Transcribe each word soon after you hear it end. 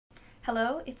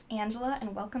Hello, it's Angela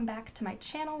and welcome back to my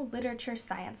channel, Literature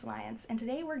Science Alliance, and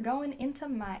today we're going into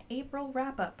my April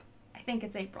wrap-up. I think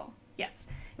it's April. Yes,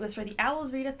 it was for the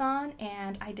Owls Readathon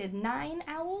and I did 9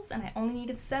 owls and I only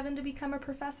needed 7 to become a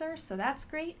professor, so that's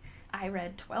great. I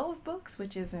read 12 books,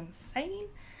 which is insane.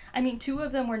 I mean, 2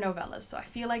 of them were novellas, so I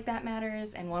feel like that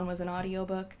matters, and 1 was an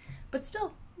audiobook, but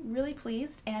still, really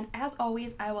pleased, and as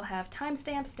always, I will have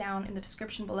timestamps down in the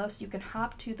description below so you can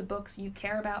hop to the books you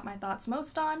care about my thoughts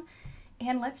most on,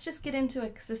 and let's just get into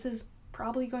it because this is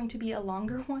probably going to be a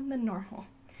longer one than normal.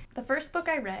 The first book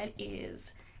I read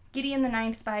is Gideon the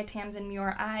Ninth by Tamsyn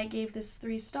Muir. I gave this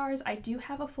 3 stars. I do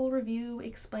have a full review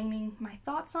explaining my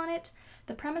thoughts on it.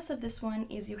 The premise of this one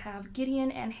is you have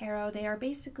Gideon and Harrow. They are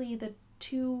basically the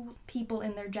 2 people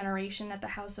in their generation at the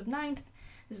House of Ninth.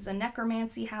 This is a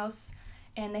necromancy house,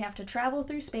 and they have to travel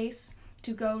through space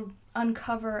to go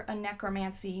uncover a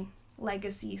necromancy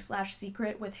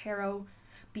legacy/secret, with Harrow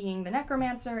being the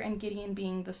necromancer and Gideon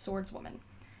being the swordswoman.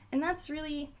 And that's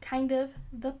really kind of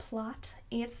the plot.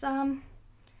 It's a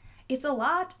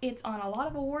lot. It's on a lot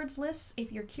of awards lists.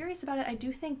 If you're curious about it, I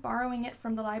do think borrowing it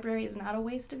from the library is not a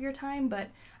waste of your time, but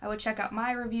I would check out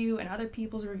my review and other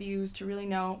people's reviews to really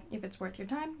know if it's worth your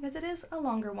time, because it is a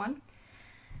longer one.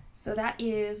 So that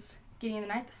is Gideon the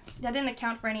Ninth. That didn't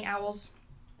account for any owls.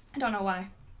 I don't know why,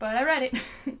 but I read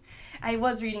it. I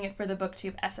was reading it for the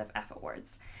BookTube SFF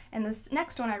Awards. And this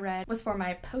next one I read was for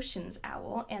my Potions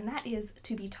Owl, and that is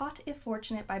To Be Taught If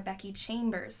Fortunate by Becky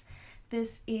Chambers.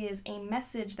 This is a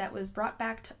message that was brought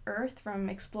back to Earth from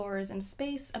explorers in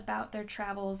space about their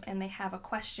travels, and they have a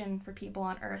question for people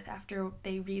on Earth after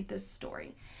they read this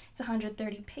story. It's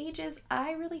 130 pages.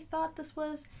 I really thought this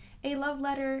was a love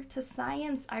letter to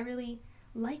science. I really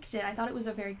liked it. I thought it was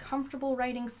a very comfortable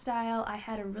writing style. I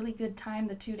had a really good time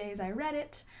the 2 days I read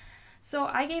it. So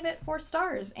I gave it 4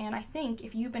 stars, and I think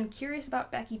if you've been curious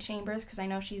about Becky Chambers, because I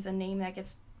know she's a name that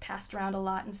gets passed around a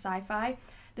lot in sci-fi,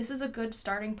 this is a good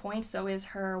starting point. So is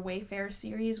her Wayfarer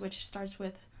series, which starts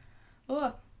with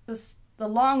The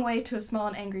Long Way to a Small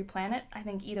and Angry Planet. I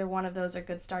think either one of those are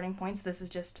good starting points. This is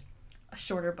just a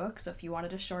shorter book, so if you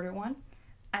wanted a shorter one,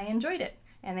 I enjoyed it,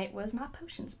 and it was my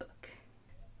potions book.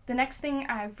 The next thing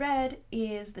I read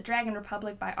is The Dragon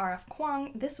Republic by R.F.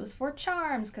 Kuang. This was for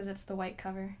Charms, because it's the white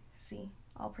cover. See,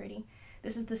 all pretty.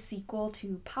 This is the sequel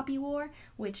to Poppy War,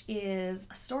 which is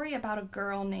a story about a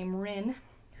girl named Rin,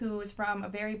 who is from a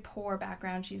very poor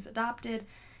background. She's adopted,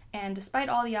 and despite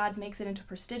all the odds, makes it into a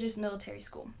prestigious military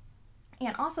school.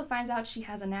 And also finds out she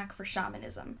has a knack for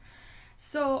shamanism.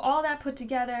 So all that put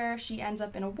together, she ends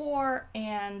up in a war,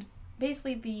 and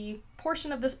basically the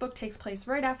portion of this book takes place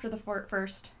right after the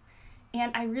first.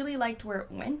 And I really liked where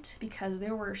it went, because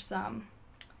there were some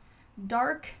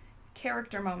dark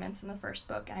character moments in the first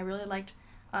book, and I really liked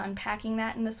unpacking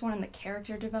that in this one and the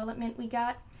character development we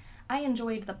got. I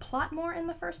enjoyed the plot more in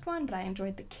the first one, but I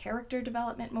enjoyed the character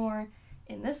development more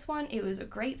in this one. It was a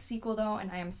great sequel though,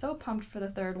 and I am so pumped for the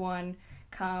 3rd one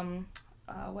come,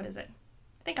 what is it?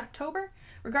 I think October?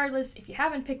 Regardless, if you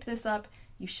haven't picked this up,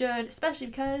 you should, especially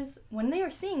because when they are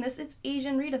seeing this, it's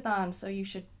Asian Readathon, so you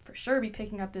should for sure be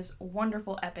picking up this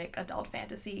wonderful epic adult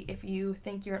fantasy if you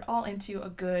think you're at all into a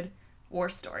good war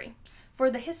story. For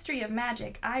the history of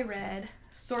magic, I read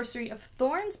Sorcery of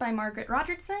Thorns by Margaret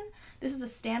Rogerson. This is a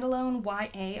standalone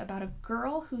YA about a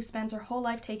girl who spends her whole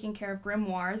life taking care of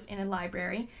grimoires in a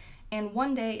library, and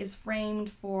one day is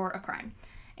framed for a crime.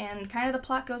 And kind of the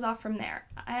plot goes off from there.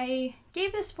 I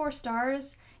gave this 4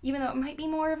 stars, even though it might be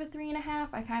more of a 3.5.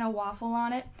 I kind of waffle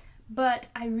on it, but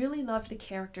I really loved the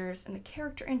characters and the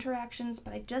character interactions,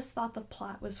 but I just thought the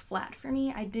plot was flat for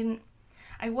me.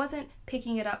 I wasn't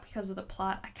picking it up because of the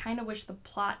plot. I kind of wish the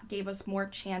plot gave us more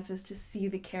chances to see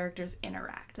the characters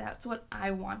interact. That's what I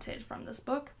wanted from this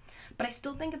book. But I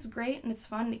still think it's great and it's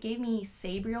fun. It gave me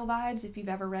Sabriel vibes, if you've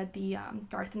ever read the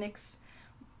Garth Nix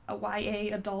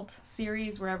YA adult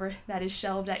series, wherever that is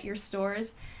shelved at your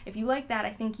stores. If you like that, I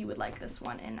think you would like this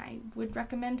one, and I would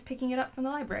recommend picking it up from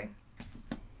the library.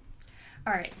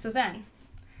 Alright, so then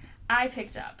I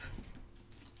picked up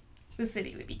The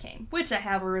City We Became, which I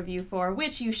have a review for,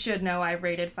 which you should know I've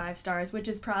rated 5 stars, which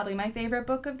is probably my favorite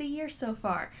book of the year so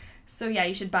far. So yeah,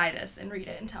 you should buy this and read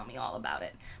it and tell me all about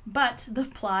it. But the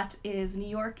plot is New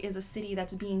York is a city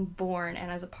that's being born, and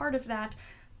as a part of that,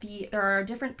 there are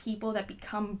different people that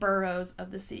become boroughs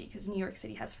of the city, because New York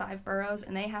City has 5 boroughs,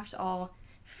 and they have to all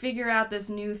figure out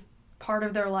this new part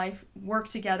of their life, work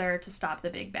together to stop the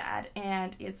big bad.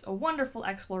 And it's a wonderful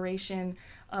exploration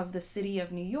of the city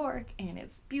of New York, and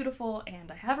it's beautiful,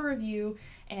 and I have a review,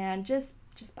 and just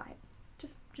buy it.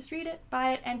 Just read it,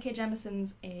 buy it. N.K.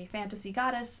 Jemisin's a fantasy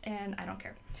goddess, and I don't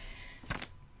care.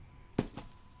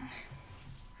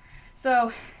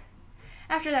 So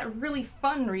after that really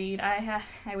fun read, I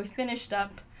finished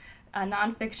up a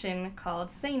nonfiction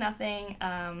called Say Nothing.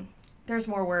 There's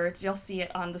more words, you'll see it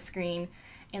on the screen,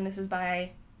 and this is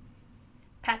by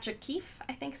Patrick Keefe,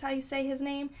 I think is how you say his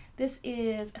name. This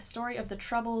is a story of the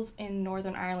Troubles in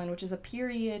Northern Ireland, which is a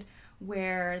period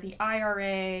where the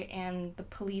IRA and the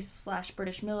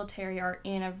police/British military are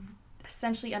in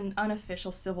essentially an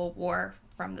unofficial civil war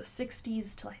from the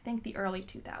 60s till I think the early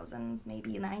 2000s,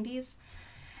 maybe 90s.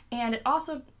 And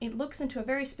it looks into a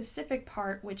very specific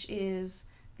part, which is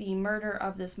the murder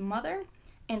of this mother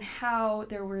and how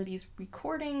there were these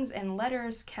recordings and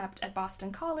letters kept at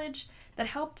Boston College that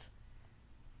helped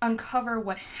uncover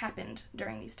what happened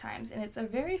during these times. And it's a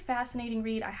very fascinating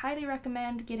read. I highly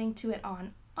recommend getting to it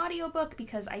on audiobook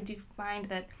because I do find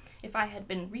that if I had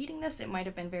been reading this, it might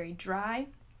have been very dry,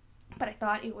 but I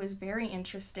thought it was very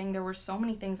interesting. There were so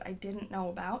many things I didn't know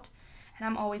about, and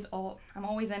I'm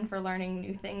always in for learning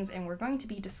new things, and we're going to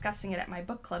be discussing it at my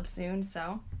book club soon,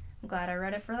 so I'm glad I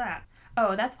read it for that.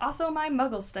 Oh, that's also my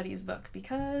Muggle Studies book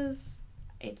because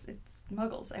it's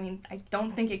Muggles. I mean, I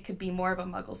don't think it could be more of a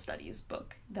Muggle Studies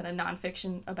book than a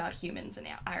nonfiction about humans in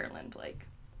Ireland, like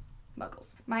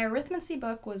Muggles. My arithmancy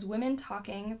book was Women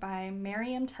Talking by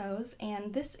Miriam Toews,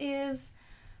 and this is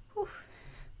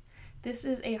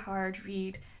a hard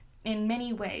read in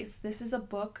many ways. This is a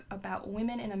book about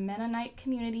women in a Mennonite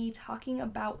community talking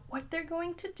about what they're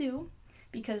going to do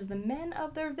because the men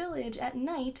of their village at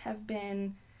night have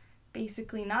been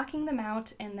basically knocking them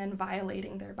out and then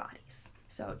violating their bodies.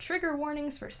 So trigger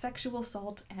warnings for sexual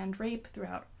assault and rape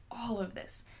throughout all of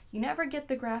this. You never get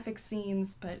the graphic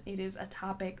scenes, but it is a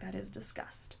topic that is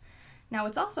discussed. Now,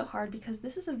 it's also hard because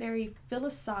this is a very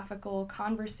philosophical,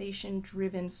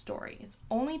 conversation-driven story. It's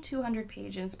only 200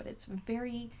 pages, but it's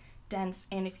very dense,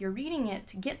 and if you're reading it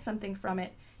to get something from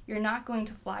it, you're not going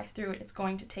to fly through it. It's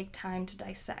going to take time to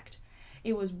dissect.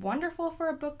 It was wonderful for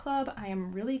a book club. I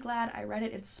am really glad I read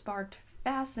it. It sparked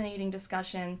fascinating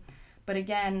discussion, but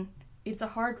again, it's a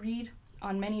hard read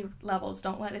on many levels.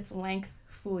 Don't let its length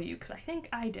fool you, because I think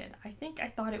I did. I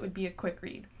thought it would be a quick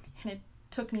read, and it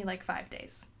took me like 5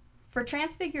 days. For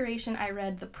Transfiguration, I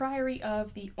read The Priory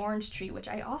of the Orange Tree, which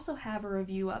I also have a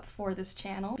review up for this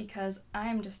channel because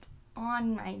I'm just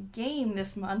on my game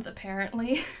this month,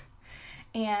 apparently.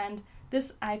 And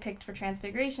this I picked for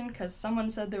Transfiguration because someone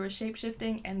said there was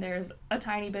shapeshifting, and there's a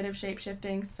tiny bit of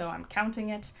shapeshifting, so I'm counting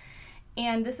it.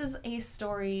 And this is a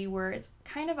story where it's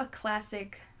kind of a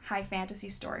classic high fantasy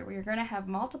story where you're going to have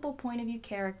multiple point of view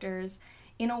characters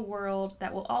in a world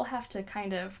that will all have to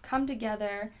kind of come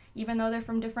together, even though they're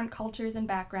from different cultures and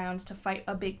backgrounds, to fight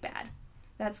a big bad.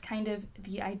 That's kind of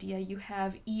the idea. You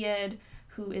have Ied,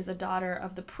 who is a daughter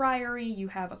of the Priory. You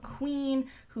have a queen,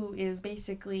 who is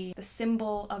basically the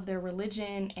symbol of their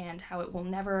religion and how it will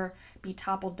never be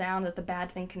toppled down, that the bad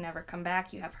thing can never come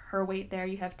back. You have her weight there.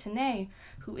 You have Tene,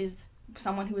 who is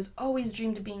someone who has always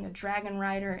dreamed of being a dragon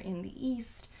rider in the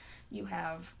East. You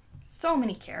have so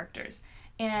many characters.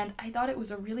 And I thought it was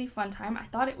a really fun time. I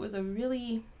thought it was a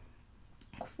really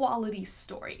quality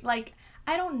story. Like,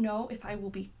 I don't know if I will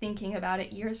be thinking about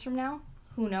it years from now.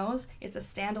 Who knows? It's a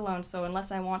standalone, so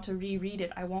unless I want to reread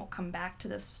it, I won't come back to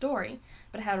this story.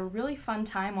 But I had a really fun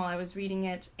time while I was reading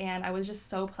it, and I was just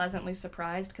so pleasantly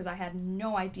surprised because I had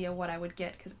no idea what I would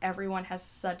get because everyone has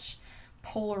such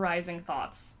polarizing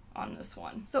thoughts on this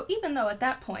one. So even though at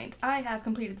that point I have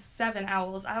completed 7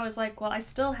 owls, I was like, well, I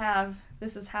still have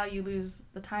This Is How You Lose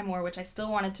the Time War, which I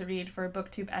still wanted to read for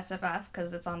BookTube SFF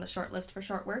because it's on the short list for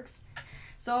short works.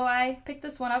 So I picked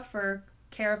this one up for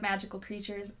Care of Magical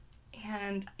Creatures,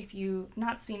 and if you've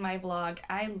not seen my vlog,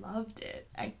 I loved it.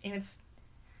 And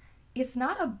it's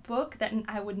not a book that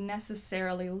I would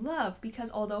necessarily love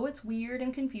because although it's weird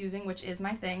and confusing, which is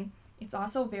my thing, it's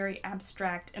also very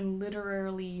abstract and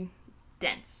literally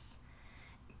dense.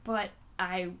 But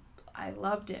I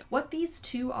loved it. What these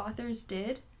two authors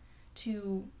did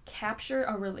to capture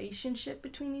a relationship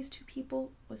between these two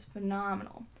people was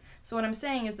phenomenal. So what I'm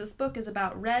saying is this book is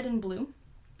about Red and Blue,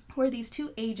 who are these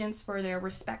two agents for their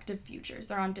respective futures.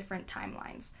 They're on different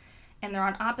timelines, and they're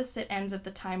on opposite ends of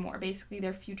the time war. Basically,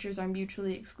 their futures are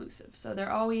mutually exclusive, so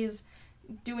they're always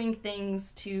doing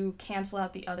things to cancel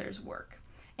out the other's work.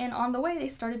 And on the way, they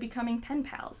started becoming pen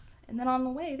pals, and then on the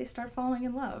way, they start falling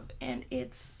in love, and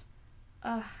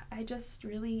I just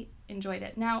really enjoyed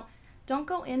it. Now, don't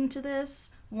go into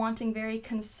this wanting very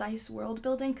concise world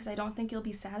building, because I don't think you'll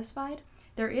be satisfied.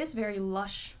 There is very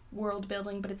lush world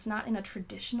building, but it's not in a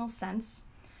traditional sense.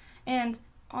 And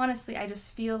honestly, I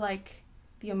just feel like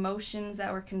the emotions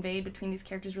that were conveyed between these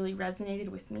characters really resonated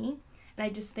with me. And I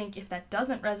just think if that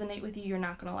doesn't resonate with you, you're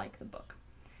not going to like the book.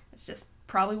 It's just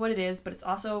probably what it is, but it's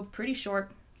also pretty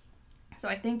short. So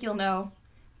I think you'll know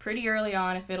pretty early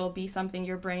on if it'll be something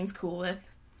your brain's cool with.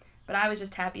 But I was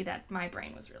just happy that my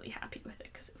brain was really happy with it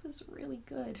because it was really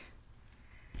good.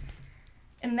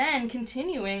 And then,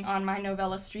 continuing on my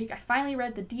novella streak, I finally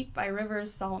read The Deep by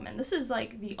Rivers Solomon. This is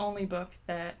like the only book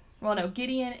that, well, no,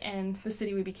 Gideon and The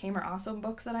City We Became are also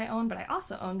books that I own, but I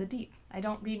also own The Deep. I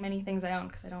don't read many things I own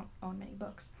because I don't own many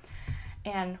books.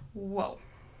 And whoa.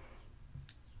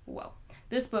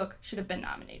 This book should have been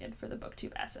nominated for the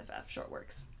BookTube SFF Short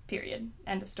Works, period.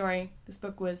 End of story. This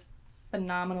book was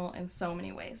phenomenal in so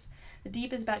many ways. The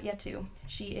Deep is about Yetu.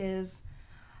 She is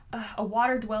a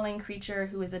water-dwelling creature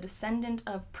who is a descendant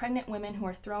of pregnant women who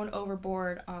are thrown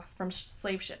overboard from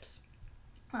slave ships.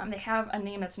 They have a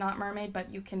name that's not mermaid,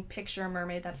 but you can picture a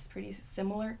mermaid that's pretty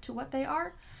similar to what they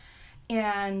are.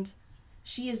 And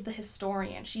she is the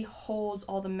historian. She holds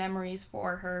all the memories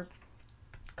for her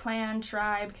clan,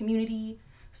 tribe, community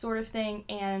sort of thing,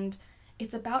 and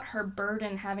it's about her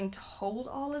burden having to hold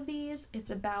all of these.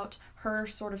 It's about her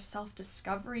sort of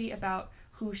self-discovery about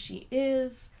who she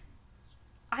is.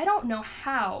 I don't know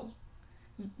how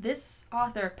this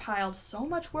author piled so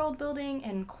much world building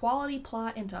and quality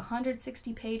plot into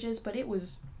 160 pages, but it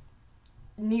was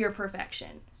near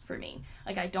perfection for me.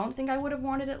 Like, I don't think I would have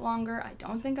wanted it longer. I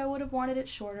don't think I would have wanted it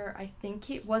shorter. I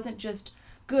think it wasn't just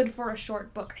good for a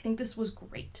short book. I think this was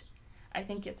great. I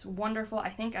think it's wonderful. I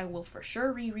think I will for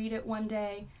sure reread it one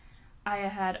day. I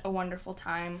had a wonderful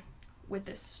time with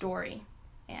this story,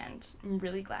 and I'm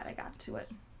really glad I got to it.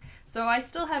 So I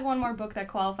still had one more book that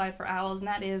qualified for Owls, and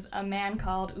that is A Man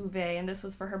Called Uwe, and this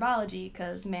was for herbology,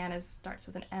 because man starts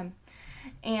with an M.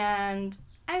 And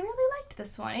I really liked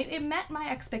this one. It met my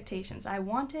expectations. I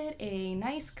wanted a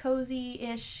nice,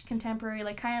 cozy-ish contemporary,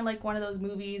 like kind of like one of those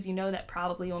movies you know that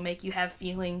probably will make you have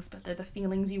feelings, but they're the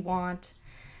feelings you want.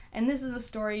 And this is a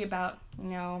story about, you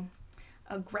know,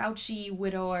 a grouchy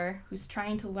widower who's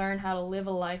trying to learn how to live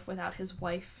a life without his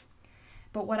wife.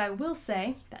 But what I will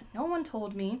say that no one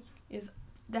told me is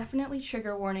definitely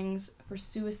trigger warnings for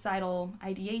suicidal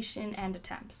ideation and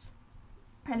attempts.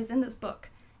 That is in this book.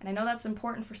 And I know that's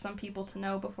important for some people to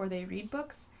know before they read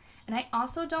books. And I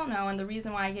also don't know, and the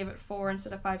reason why I gave it 4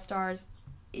 instead of 5 stars,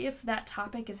 if that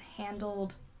topic is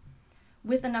handled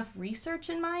with enough research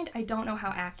in mind. I don't know how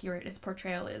accurate its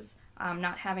portrayal is,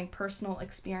 not having personal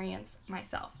experience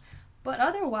myself. But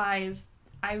otherwise,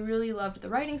 I really loved the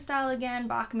writing style again.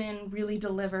 Backman really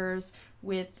delivers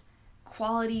with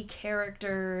quality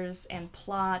characters and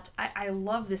plot. I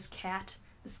love this cat.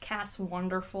 This cat's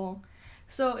wonderful.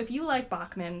 So if you like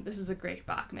Backman, this is a great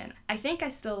Backman. I think I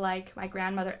still like My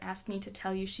Grandmother Asked Me to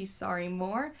Tell You She's Sorry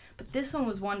more, but this one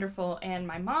was wonderful, and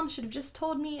my mom should have just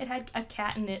told me it had a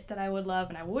cat in it that I would love,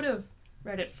 and I would have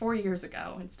read it 4 years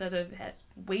ago instead of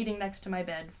waiting next to my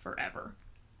bed forever.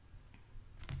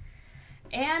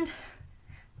 And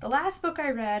the last book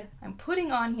I read, I'm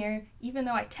putting on here, even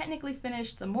though I technically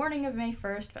finished the morning of May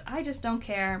 1st, but I just don't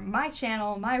care. My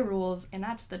channel, my rules, and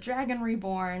that's The Dragon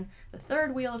Reborn, the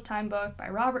third Wheel of Time book by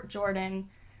Robert Jordan.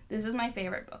 This is my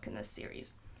favorite book in this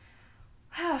series.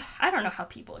 I don't know how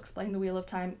people explain The Wheel of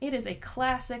Time. It is a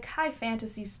classic high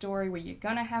fantasy story where you're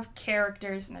gonna have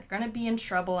characters and they're gonna be in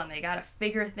trouble and they gotta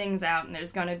figure things out, and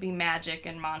there's gonna be magic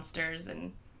and monsters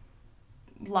and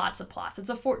lots of plots. It's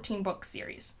a 14-book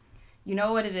series. You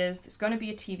know what it is. There's going to be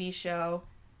a TV show.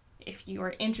 If you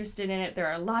are interested in it, there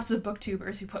are lots of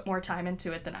booktubers who put more time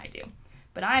into it than I do.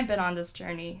 But I've been on this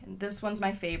journey, and this one's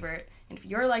my favorite. And if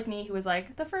you're like me, who was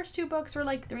like, the first 2 books were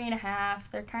like 3.5,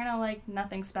 they're kind of like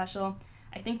nothing special,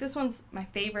 I think this one's my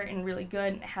favorite and really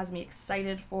good, and it has me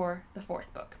excited for the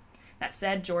 4th book. That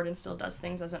said, Jordan still does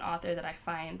things as an author that I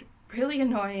find really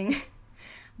annoying.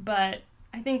 But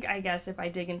I guess if I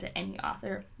dig into any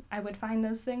author, I would find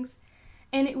those things.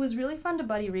 And it was really fun to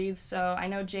buddy read, so I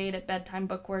know Jade at Bedtime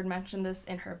Bookword mentioned this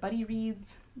in her buddy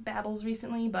reads babbles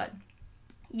recently, but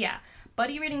yeah,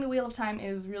 buddy reading The Wheel of Time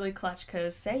is really clutch,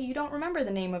 because say you don't remember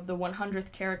the name of the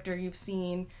 100th character you've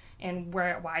seen and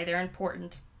why they're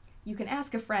important. You can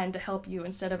ask a friend to help you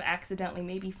instead of accidentally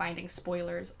maybe finding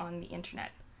spoilers on the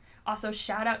internet. Also,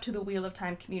 shout out to the Wheel of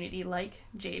Time community like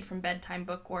Jade from Bedtime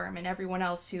Bookworm and everyone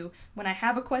else who, when I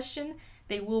have a question,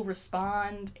 they will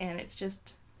respond, and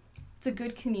it's a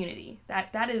good community.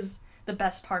 That is the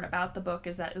best part about the book,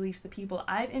 is that at least the people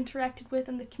I've interacted with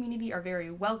in the community are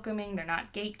very welcoming. They're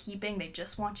not gatekeeping. They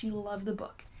just want you to love the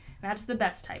book. And that's the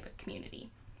best type of community.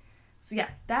 So yeah,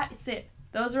 that's it.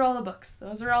 Those are all the books.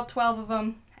 Those are all 12 of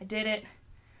them. I did it.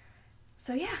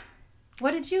 So yeah,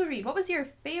 what did you read? What was your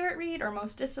favorite read or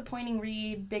most disappointing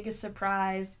read, biggest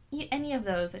surprise, any of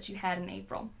those that you had in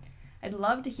April? I'd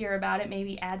love to hear about it,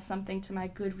 maybe add something to my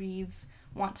Goodreads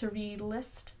want to read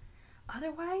list.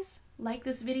 Otherwise, like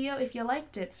this video if you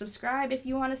liked it, subscribe if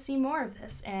you want to see more of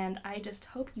this, and I just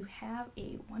hope you have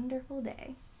a wonderful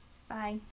day. Bye.